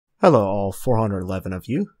Hello all 411 of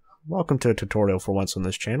you. Welcome to a tutorial for once on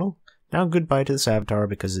this channel. Now goodbye to this avatar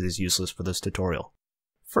because it is useless for this tutorial.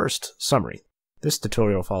 First, summary. This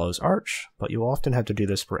tutorial follows Arch, but you will often have to do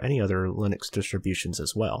this for any other Linux distributions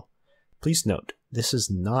as well. Please note, this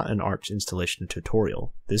is not an Arch installation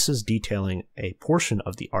tutorial. This is detailing a portion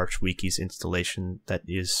of the Arch Wiki's installation that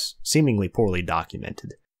is seemingly poorly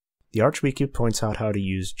documented. The Arch Wiki points out how to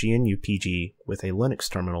use GnuPG with a Linux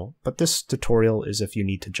terminal, but this tutorial is if you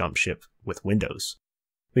need to jump ship with Windows.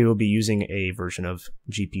 We will be using a version of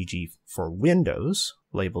GPG for Windows,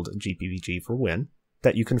 labeled GPG for Win,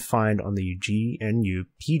 that you can find on the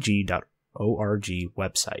GnuPG.org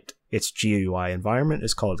website. Its GUI environment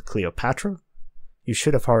is called Cleopatra. You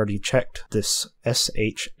should have already checked this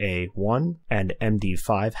SHA1 and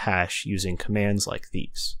MD5 hash using commands like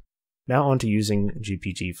these. Now on to using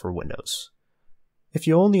GPG for Windows. If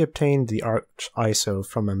you only obtained the Arch ISO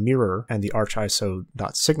from a mirror and the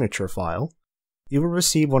archiso.signature file, you will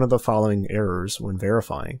receive one of the following errors when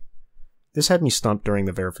verifying. This had me stumped during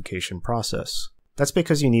the verification process. That's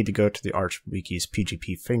because you need to go to the Arch Wiki's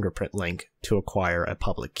PGP fingerprint link to acquire a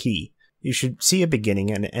public key. You should see a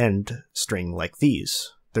beginning and end string like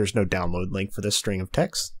these. There's no download link for this string of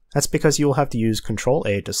text. That's because you will have to use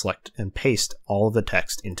Ctrl-A to select and paste all of the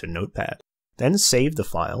text into Notepad. Then save the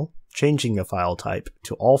file, changing the file type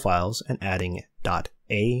to all files and adding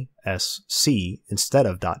 .asc instead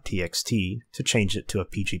of .txt to change it to a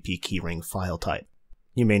PGP keyring file type.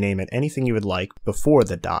 You may name it anything you would like before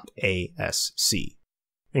the .asc.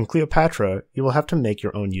 In Cleopatra, you will have to make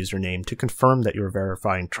your own username to confirm that you are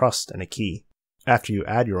verifying trust and a key. After you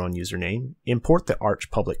add your own username, import the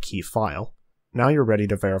Arch public key file. Now you're ready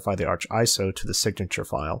to verify the Arch ISO to the signature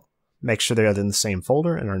file. Make sure they are in the same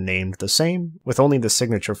folder and are named the same, with only the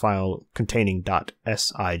signature file containing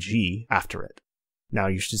 .sig after it. Now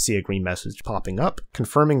you should see a green message popping up,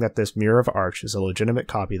 confirming that this mirror of Arch is a legitimate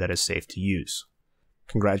copy that is safe to use.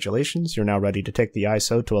 Congratulations, you're now ready to take the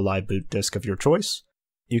ISO to a live boot disk of your choice.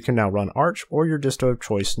 You can now run Arch or your distro of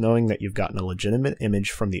choice knowing that you've gotten a legitimate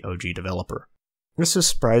image from the OG developer. This has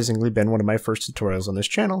surprisingly been one of my first tutorials on this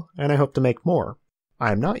channel, and I hope to make more.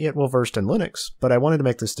 I am not yet well versed in Linux, but I wanted to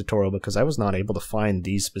make this tutorial because I was not able to find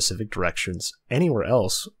these specific directions anywhere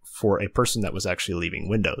else for a person that was actually leaving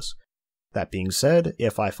Windows. That being said,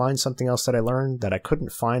 if I find something else that I learned that I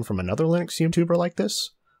couldn't find from another Linux YouTuber like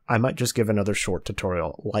this, I might just give another short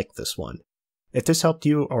tutorial like this one. If this helped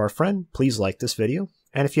you or a friend, please like this video,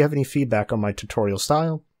 and if you have any feedback on my tutorial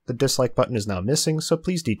style, the dislike button is now missing, so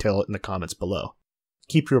please detail it in the comments below.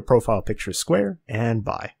 Keep your profile picture square, and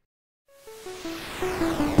bye.